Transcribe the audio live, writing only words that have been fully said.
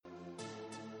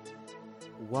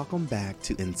Welcome back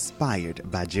to Inspired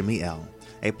by Jimmy L,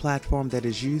 a platform that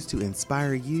is used to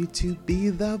inspire you to be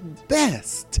the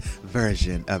best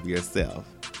version of yourself.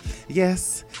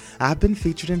 Yes, I've been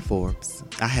featured in Forbes.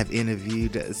 I have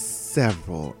interviewed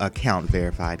several account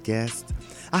verified guests.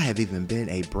 I have even been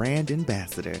a brand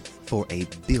ambassador for a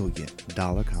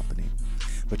billion-dollar company.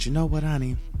 But you know what,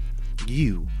 honey?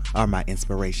 You are my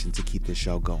inspiration to keep this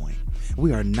show going.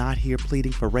 We are not here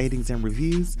pleading for ratings and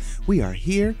reviews. We are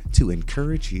here to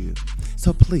encourage you.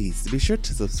 So please be sure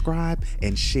to subscribe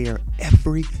and share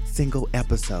every single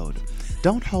episode.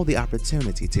 Don't hold the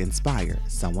opportunity to inspire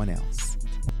someone else.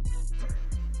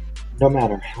 No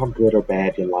matter how good or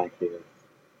bad your life is,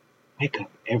 wake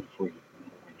up every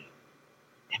morning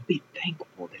and be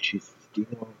thankful that you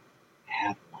still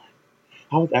have one.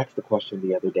 I was asked the question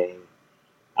the other day,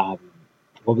 um,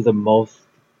 what was the most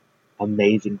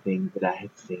amazing thing that I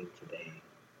had seen today?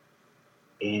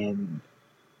 And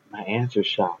my answer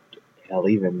shocked, hell,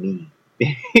 even me.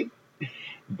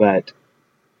 But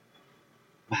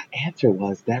my answer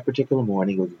was that particular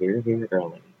morning was very, very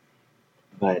early.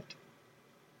 But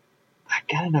I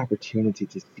got an opportunity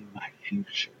to see my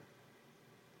future,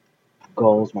 my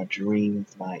goals, my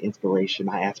dreams, my inspiration,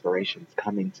 my aspirations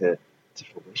coming to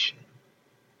fruition.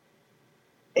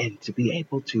 And to be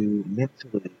able to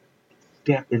mentally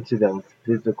step into those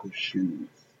physical shoes,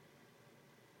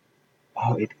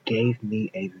 oh, it gave me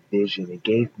a vision. It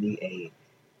gave me a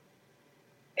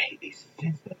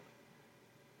sense of,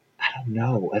 I don't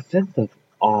know, a sense of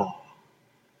awe.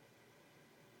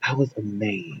 I was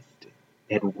amazed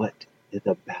at what is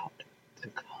about to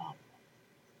come.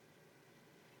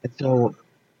 And so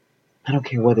I don't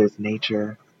care whether it's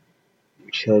nature,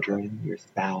 your children, your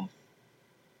spouse,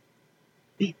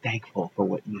 be thankful for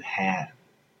what you have.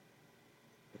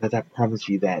 Because I promise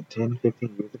you that 10,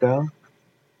 15 years ago,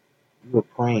 you were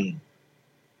praying,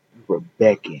 you were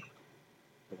begging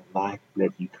for the life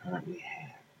that you currently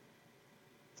have.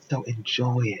 So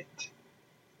enjoy it.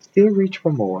 Still reach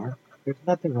for more. There's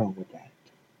nothing wrong with that.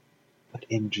 But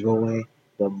enjoy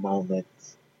the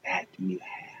moments that you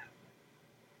have.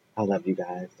 I love you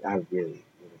guys. I really,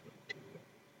 really do.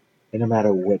 And no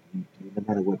matter what you do, no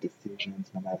matter what decisions,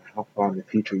 no matter how far in the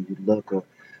future you look or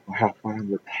how far in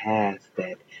the past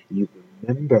that you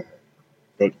remember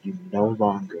that you no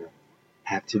longer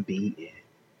have to be in,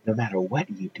 no matter what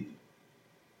you do,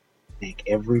 make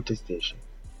every decision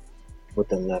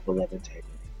with a level of integrity.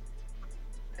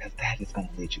 Because that is going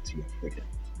to lead you to your freedom.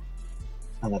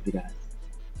 I love you guys.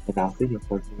 And I'll see you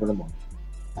first thing in the morning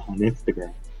on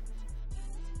Instagram.